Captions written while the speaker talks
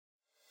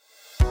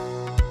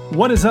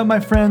What is up, my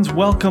friends?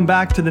 Welcome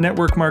back to the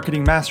Network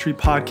Marketing Mastery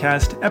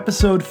Podcast,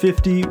 episode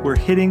 50. We're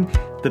hitting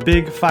the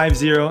big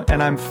 50,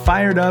 and I'm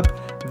fired up.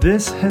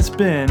 This has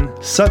been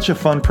such a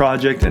fun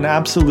project, an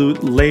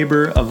absolute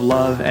labor of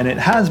love, and it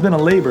has been a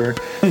labor.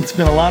 It's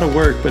been a lot of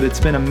work, but it's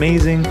been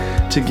amazing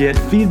to get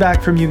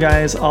feedback from you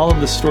guys, all of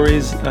the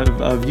stories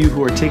of you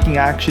who are taking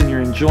action.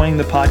 You're enjoying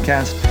the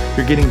podcast,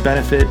 you're getting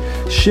benefit,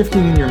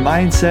 shifting in your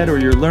mindset, or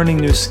you're learning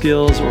new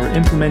skills or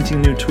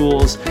implementing new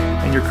tools,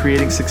 and you're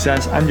creating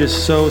success. I'm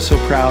just so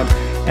proud.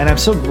 And I'm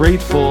so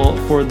grateful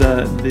for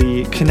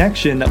the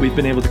connection that we've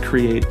been able to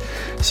create.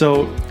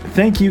 So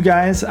thank you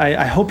guys.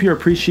 I hope you're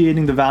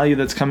appreciating the value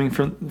that's coming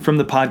from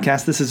the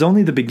podcast. This is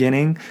only the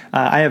beginning.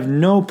 I have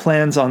no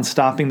plans on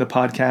stopping the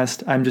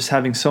podcast. I'm just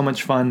having so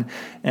much fun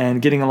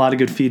and getting a lot of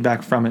good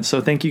feedback from it.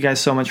 So thank you guys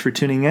so much for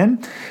tuning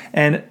in.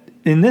 And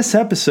in this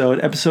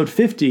episode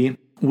 50,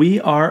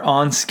 we are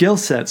on skill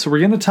set. So we're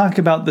going to talk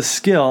about the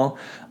skill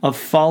of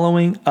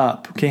following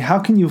up. Okay, how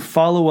can you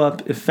follow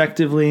up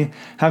effectively?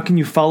 How can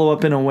you follow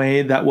up in a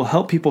way that will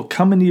help people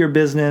come into your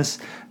business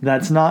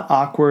that's not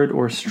awkward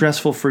or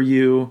stressful for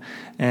you?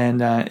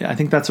 And I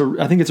think it's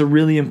a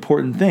really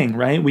important thing,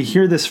 right? We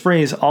hear this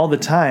phrase all the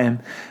time: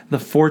 the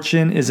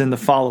fortune is in the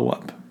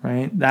follow-up.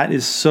 Right? That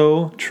is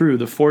so true.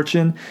 The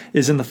fortune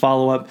is in the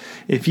follow-up.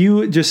 If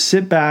you just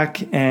sit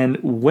back and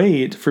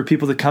wait for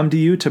people to come to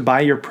you to buy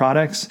your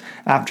products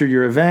after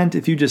your event,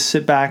 if you just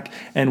sit back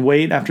and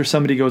wait after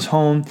somebody goes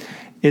home,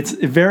 it's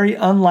very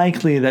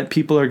unlikely that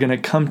people are going to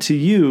come to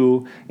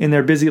you in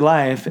their busy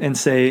life and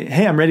say,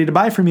 "Hey, I'm ready to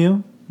buy from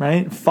you."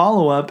 Right?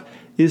 Follow-up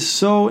is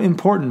so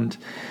important.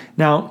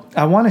 Now,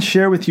 I want to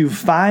share with you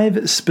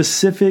 5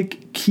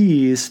 specific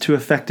keys to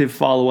effective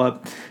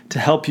follow-up to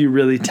help you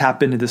really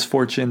tap into this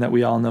fortune that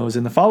we all know is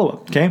in the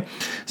follow-up, okay?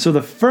 So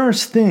the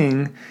first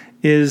thing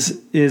is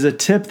a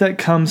tip that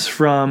comes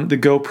from the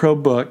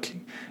GoPro book.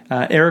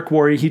 Eric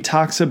Worre, he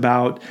talks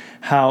about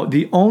how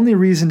the only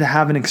reason to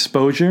have an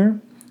exposure,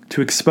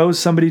 to expose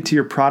somebody to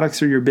your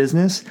products or your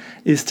business,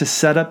 is to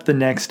set up the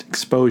next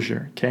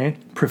exposure, okay?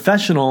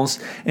 Professionals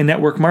in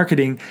network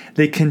marketing,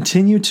 they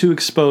continue to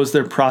expose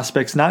their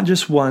prospects not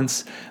just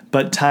once,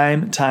 but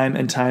time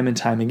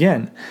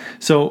again.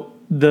 So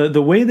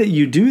the way that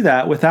you do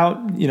that without,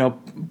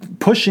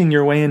 pushing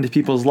your way into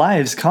people's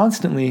lives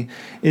constantly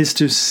is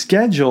to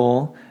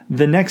schedule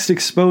the next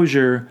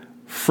exposure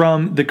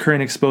from the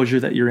current exposure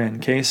that you're in,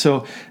 okay?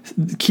 So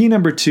key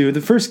number 2,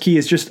 the first key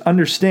is just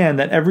understand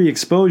that every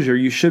exposure,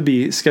 you should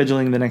be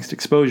scheduling the next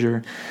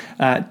exposure.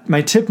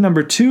 My tip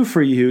number 2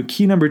 for you,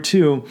 key number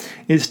 2,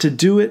 is to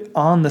do it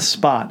on the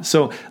spot.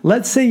 So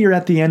let's say you're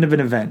at the end of an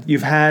event.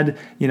 You've had,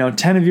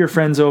 10 of your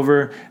friends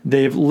over.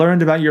 They've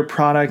learned about your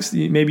products.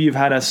 Maybe you've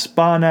had a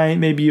spa night.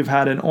 Maybe you've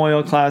had an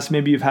oil class.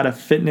 Maybe you've had a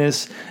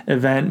fitness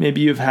event. Maybe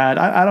you've had,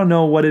 I don't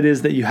know what it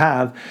is that you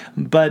have,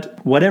 but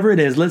whatever it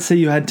is, let's say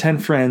you had 10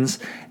 friends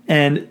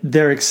and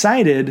they're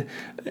excited.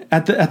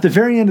 At the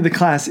very end of the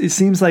class, it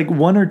seems like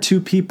 1 or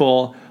 2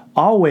 people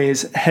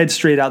always head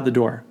straight out the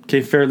door,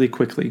 okay, fairly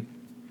quickly.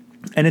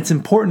 And it's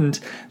important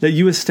that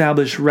you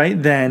establish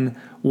right then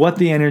what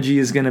the energy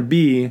is going to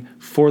be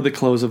for the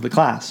close of the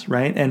class,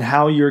 right? And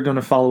how you're going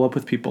to follow up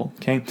with people,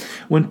 okay?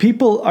 When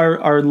people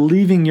are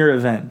leaving your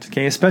event,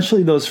 okay,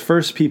 especially those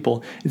first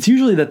people, it's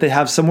usually that they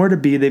have somewhere to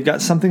be, they've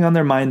got something on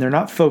their mind, they're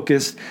not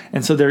focused,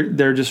 and so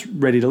they're just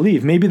ready to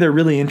leave. Maybe they're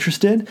really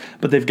interested,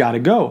 but they've got to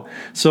go.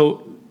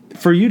 So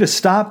for you to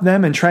stop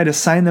them and try to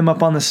sign them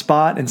up on the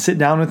spot and sit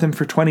down with them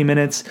for 20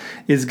 minutes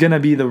is going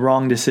to be the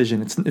wrong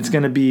decision. It's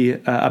going to be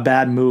a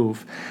bad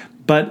move.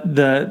 But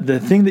the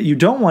thing that you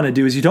don't want to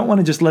do is you don't want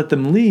to just let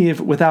them leave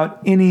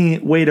without any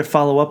way to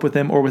follow up with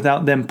them or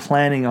without them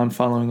planning on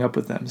following up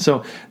with them.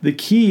 So the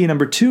key,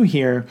 number 2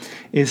 here,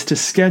 is to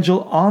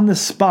schedule on the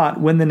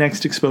spot when the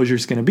next exposure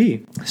is going to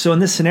be. So in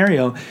this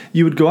scenario,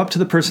 you would go up to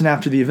the person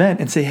after the event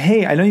and say,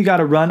 "Hey, I know you got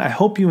to run. I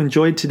hope you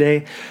enjoyed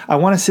today. I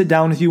want to sit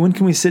down with you. When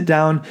can we sit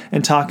down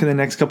and talk in the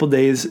next couple of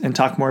days and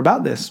talk more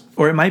about this?"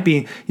 Or it might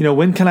be,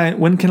 when can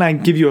I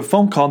give you a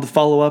phone call to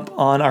follow up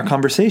on our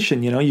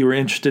conversation? You were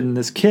interested in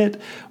this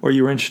kit, or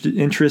you were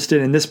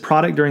interested in this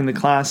product during the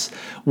class.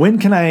 When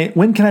can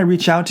I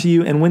reach out to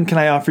you, and when can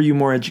I offer you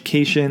more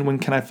education? When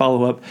can I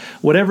follow up?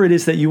 Whatever it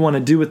is that you want to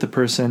do with the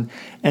person,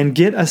 and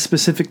get a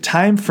specific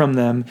time from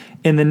them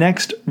in the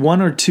next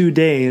 1 or 2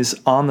 days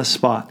on the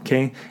spot,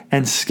 okay?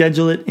 And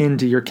schedule it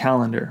into your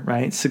calendar,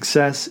 right?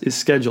 Success is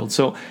scheduled.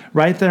 So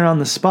right there on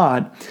the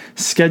spot,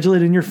 schedule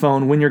it in your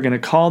phone when you're going to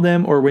call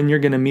them, or when you're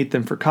going to meet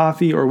them for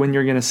coffee, or when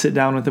you're going to sit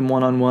down with them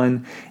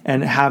one-on-one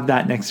and have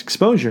that next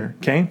exposure,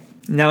 okay?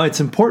 Now, it's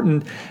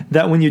important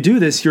that when you do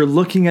this, you're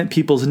looking at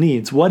people's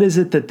needs. What is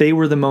it that they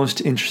were the most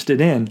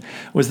interested in?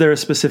 Was there a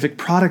specific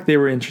product they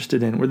were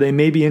interested in? Were they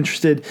maybe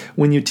interested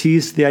when you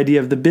teased the idea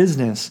of the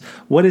business?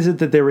 What is it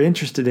that they were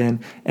interested in?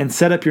 And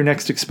set up your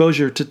next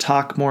exposure to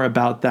talk more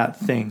about that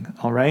thing,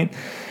 all right?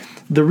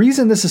 the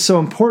reason this is so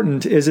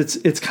important is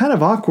it's kind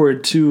of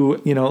awkward to,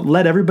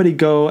 let everybody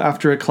go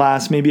after a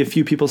class, maybe a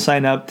few people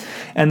sign up,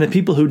 and the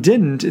people who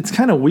didn't, it's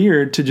kind of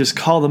weird to just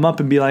call them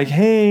up and be like,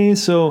 hey,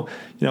 so,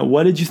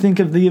 what did you think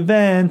of the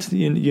event?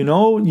 You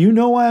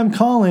know why I'm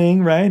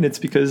calling, right? It's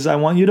because I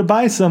want you to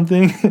buy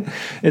something.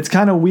 It's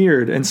kind of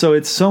weird. And so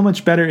it's so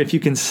much better if you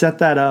can set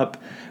that up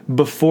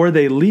before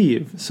they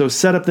leave. So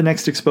set up the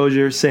next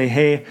exposure, say,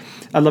 hey,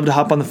 I'd love to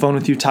hop on the phone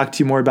with you, talk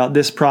to you more about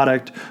this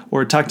product,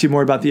 or talk to you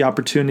more about the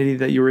opportunity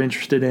that you were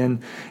interested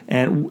in.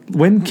 And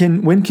when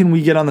can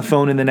we get on the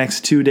phone in the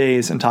next 2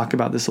 days and talk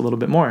about this a little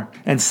bit more?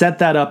 And set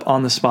that up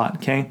on the spot,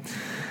 okay?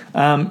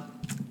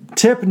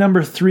 Tip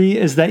number 3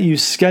 is that you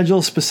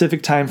schedule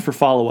specific time for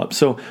follow-up.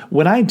 So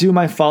when I do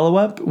my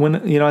follow-up, when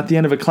at the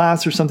end of a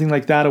class or something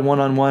like that, a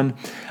one-on-one,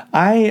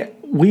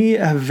 we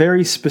have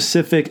very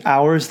specific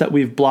hours that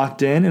we've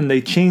blocked in, and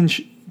they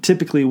change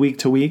typically week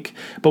to week,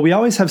 but we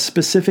always have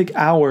specific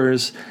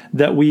hours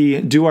that we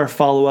do our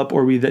follow-up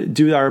or we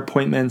do our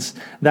appointments.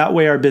 That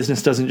way our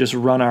business doesn't just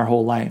run our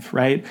whole life,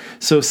 right?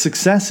 So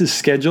success is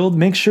scheduled.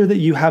 Make sure that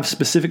you have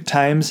specific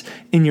times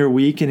in your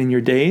week and in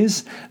your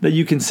days that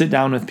you can sit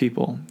down with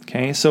people,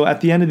 okay? So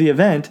at the end of the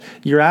event,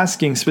 you're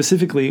asking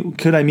specifically,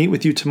 could I meet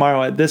with you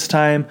tomorrow at this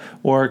time,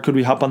 or could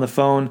we hop on the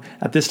phone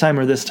at this time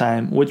or this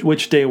time?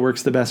 Which day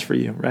works the best for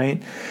you,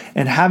 right?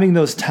 And having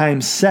those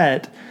times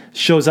set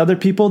shows other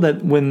people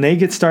that when they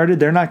get started,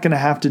 they're not going to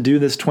have to do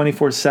this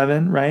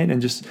 24/7, right? And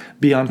just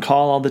be on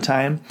call all the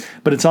time.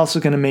 But it's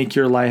also going to make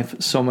your life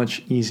so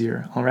much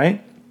easier, all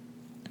right?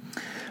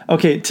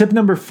 Okay, tip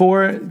number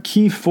 4,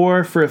 key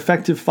 4 for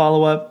effective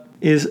follow-up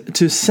is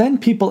to send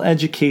people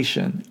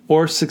education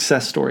or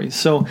success stories.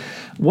 So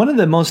one of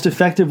the most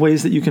effective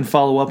ways that you can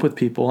follow up with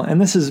people, and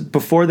this is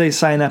before they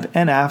sign up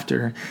and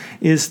after,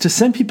 is to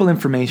send people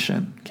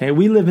information. Okay,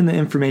 we live in the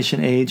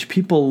information age.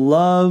 People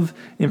love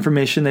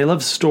information. They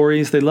love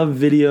stories. They love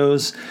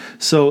videos.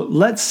 So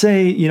let's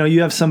say,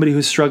 you have somebody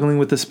who's struggling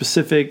with a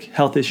specific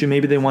health issue.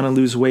 Maybe they want to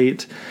lose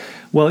weight.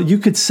 Well, you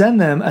could send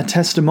them a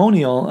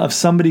testimonial of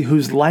somebody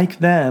who's like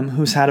them,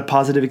 who's had a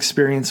positive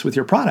experience with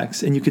your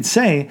products. And you could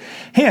say,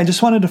 hey, I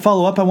just wanted to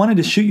follow up. I wanted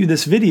to shoot you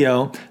this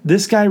video.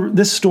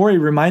 This story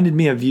reminded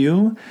me of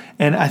you,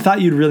 and I thought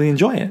you'd really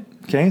enjoy it.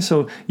 Okay,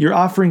 so you're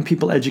offering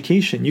people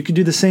education. You could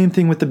do the same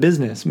thing with the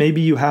business.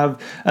 Maybe you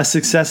have a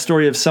success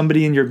story of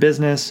somebody in your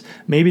business,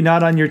 maybe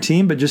not on your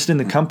team, but just in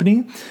the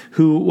company,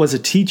 who was a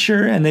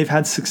teacher and they've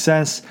had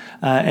success,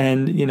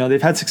 and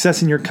they've had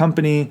success in your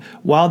company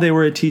while they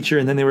were a teacher,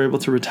 and then they were able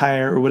to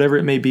retire or whatever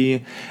it may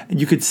be.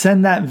 And you could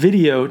send that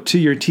video to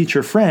your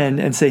teacher friend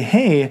and say,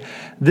 hey,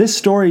 this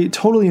story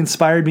totally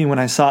inspired me when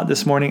I saw it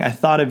this morning. I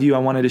thought of you. I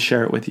wanted to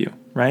share it with you.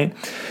 Right?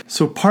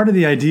 So part of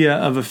the idea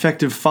of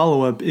effective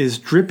follow-up is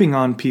dripping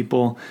on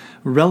people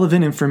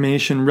relevant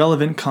information,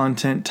 relevant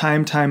content,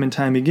 time and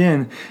time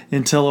again,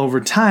 until over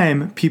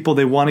time, people,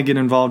 they want to get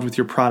involved with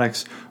your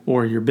products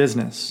or your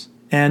business.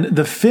 And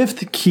the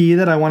 5th key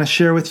that I want to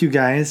share with you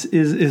guys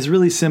is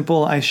really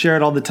simple. I share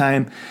it all the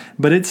time,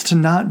 but it's to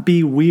not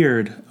be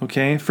weird,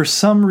 okay? For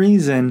some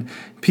reason,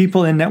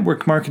 people in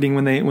network marketing,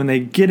 when they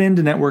get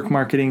into network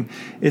marketing,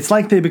 it's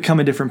like they become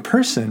a different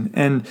person.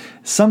 And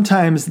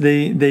sometimes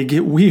they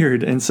get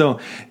weird. And so,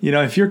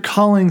 if you're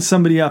calling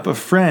somebody up, a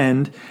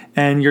friend,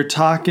 and you're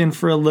talking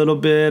for a little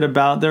bit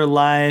about their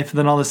life,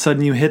 then all of a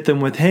sudden you hit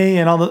them with, hey,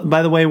 and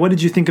by the way, what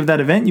did you think of that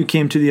event you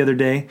came to the other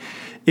day?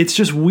 It's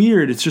just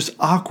weird. It's just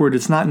awkward.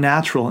 It's not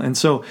natural. And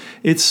so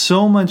it's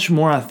so much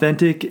more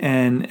authentic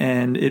and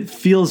it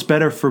feels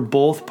better for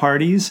both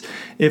parties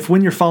if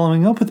when you're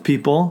following up with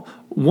people,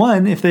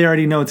 1, if they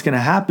already know it's going to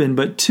happen,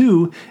 but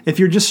 2, if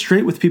you're just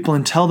straight with people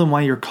and tell them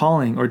why you're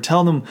calling or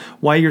tell them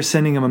why you're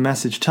sending them a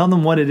message, tell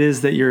them what it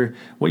is that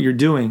what you're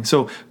doing.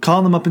 So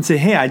call them up and say,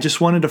 hey, I just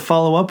wanted to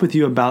follow up with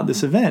you about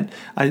this event.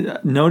 I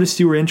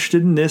noticed you were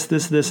interested in this,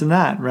 and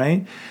that,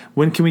 right?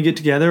 When can we get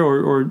together?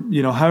 Or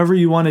however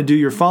you want to do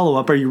your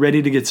follow-up. Are you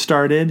ready to get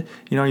started?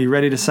 Are you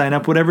ready to sign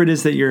up? Whatever it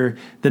is that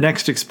the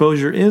next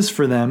exposure is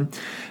for them.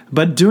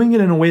 But doing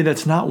it in a way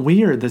that's not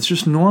weird, that's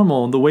just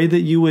normal, the way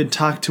that you would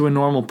talk to a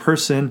normal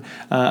person,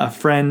 a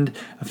friend,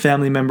 a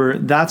family member,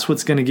 that's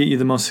what's going to get you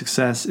the most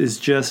success, is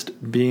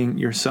just being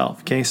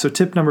yourself, okay? So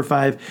tip number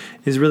 5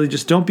 is really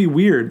just don't be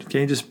weird,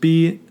 okay? Just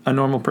be a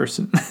normal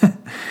person.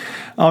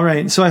 All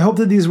right, so I hope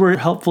that these were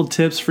helpful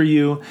tips for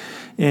you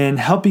in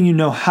helping you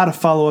know how to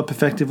follow up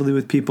effectively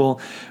with people.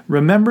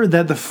 Remember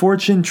that the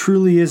fortune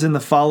truly is in the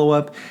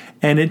follow-up,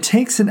 and it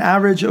takes an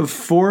average of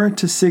 4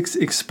 to 6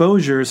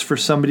 exposures for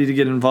somebody to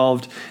get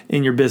involved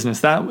in your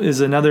business. That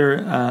is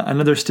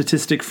another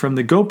statistic from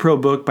the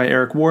GoPro book by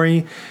Eric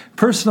Worre.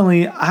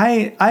 Personally,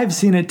 I've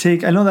seen it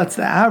take, I know that's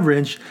the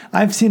average,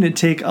 I've seen it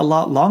take a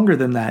lot longer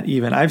than that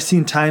even. I've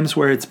seen times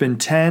where it's been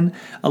 10,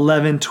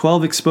 11,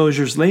 12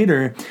 exposures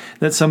later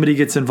that somebody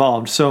gets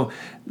involved. So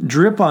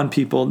drip on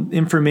people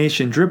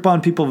information, drip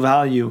on people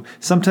value.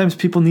 Sometimes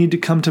people need to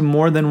come to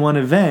more than one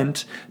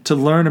event to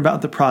learn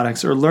about the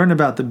products or learn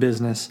about the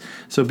business.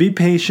 So be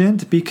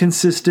patient, be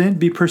consistent,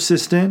 be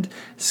persistent,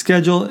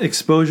 schedule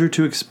exposure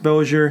to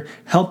exposure,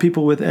 help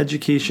people with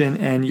education,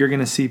 and you're going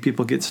to see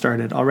people get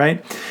started. All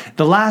right.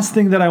 The last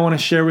thing that I want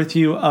to share with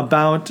you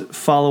about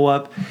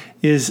follow-up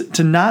is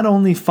to not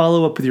only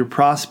follow up with your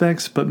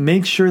prospects, but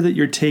make sure that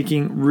you're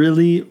taking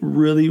really,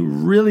 really,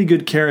 really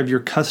good care of your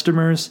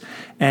customers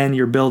and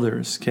your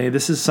builders. Okay,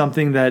 this is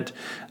something that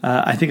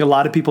I think a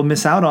lot of people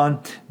miss out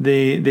on.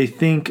 They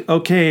think,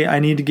 okay, I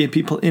need to get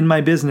people in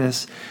my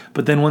business,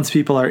 but then once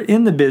people are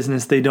in the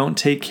business, they don't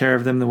take care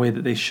of them the way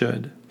that they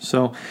should.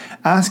 So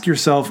ask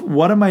yourself,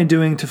 what am I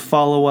doing to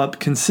follow up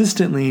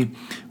consistently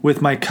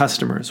with my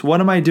customers? What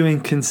am I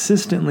doing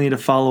consistently to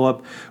follow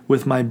up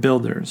with my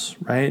builders,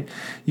 right?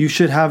 You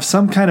should have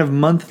some kind of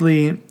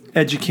monthly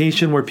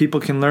education where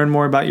people can learn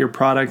more about your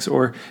products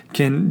or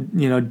can,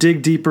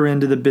 dig deeper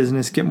into the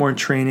business, get more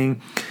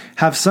training.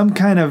 Have some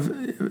kind of,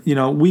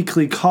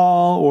 weekly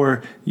call,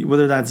 or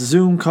whether that's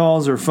Zoom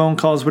calls or phone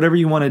calls, whatever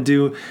you want to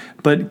do,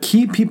 but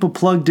keep people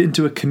plugged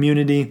into a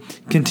community,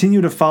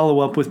 continue to follow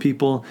up with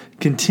people,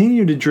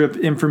 continue to drip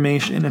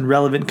information and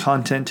relevant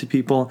content to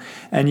people,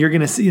 and you're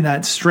going to see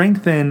that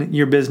strengthen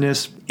your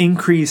business,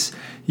 increase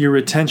your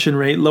retention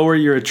rate, lower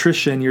your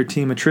attrition, your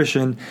team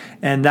attrition,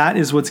 and that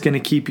is what's going to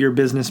keep your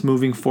business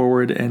moving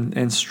forward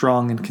and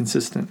strong and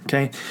consistent,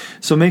 okay?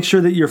 So make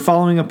sure that you're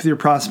following up with your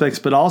prospects,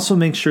 but also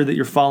make sure that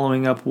you're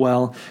following up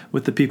well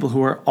with the people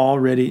who are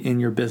already in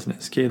your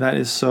business, okay? That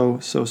is so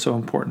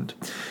important.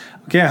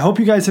 Okay, I hope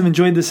you guys have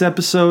enjoyed this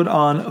episode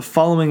on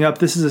following up.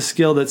 This is a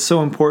skill that's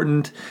so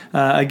important.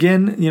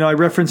 Again, I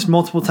referenced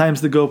multiple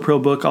times the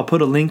GoPro book. I'll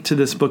put a link to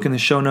this book in the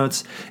show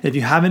notes. If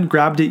you haven't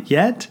grabbed it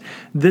yet,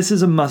 this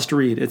is a must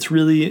read. It's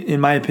really,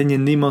 in my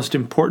opinion, the most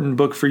important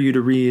book for you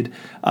to read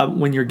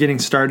when you're getting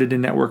started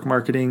in network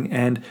marketing.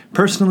 And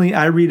personally,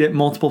 I read it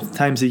multiple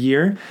times a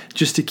year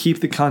just to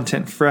keep the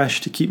content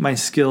fresh, to keep my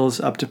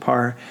skills up to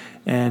par.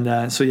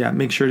 And so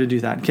make sure to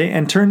do that. Okay.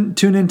 And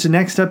tune into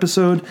next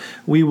episode.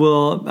 We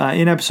will,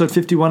 in episode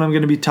 51, I'm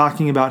going to be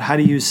talking about how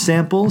to use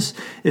samples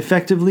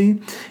effectively.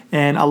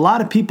 And a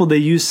lot of people, they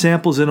use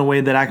samples in a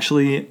way that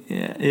actually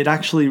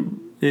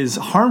is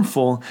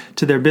harmful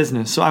to their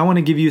business. So I want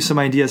to give you some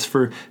ideas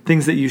for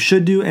things that you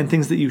should do and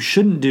things that you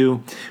shouldn't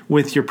do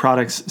with your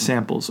products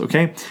samples,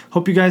 okay?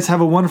 Hope you guys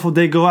have a wonderful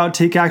day. Go out,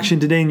 take action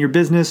today in your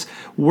business,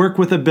 work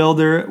with a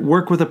builder,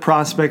 work with a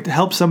prospect,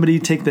 help somebody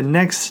take the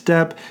next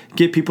step,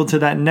 get people to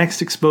that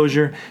next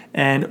exposure,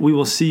 and we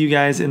will see you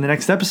guys in the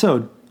next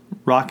episode.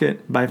 Rock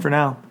it. Bye for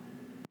now.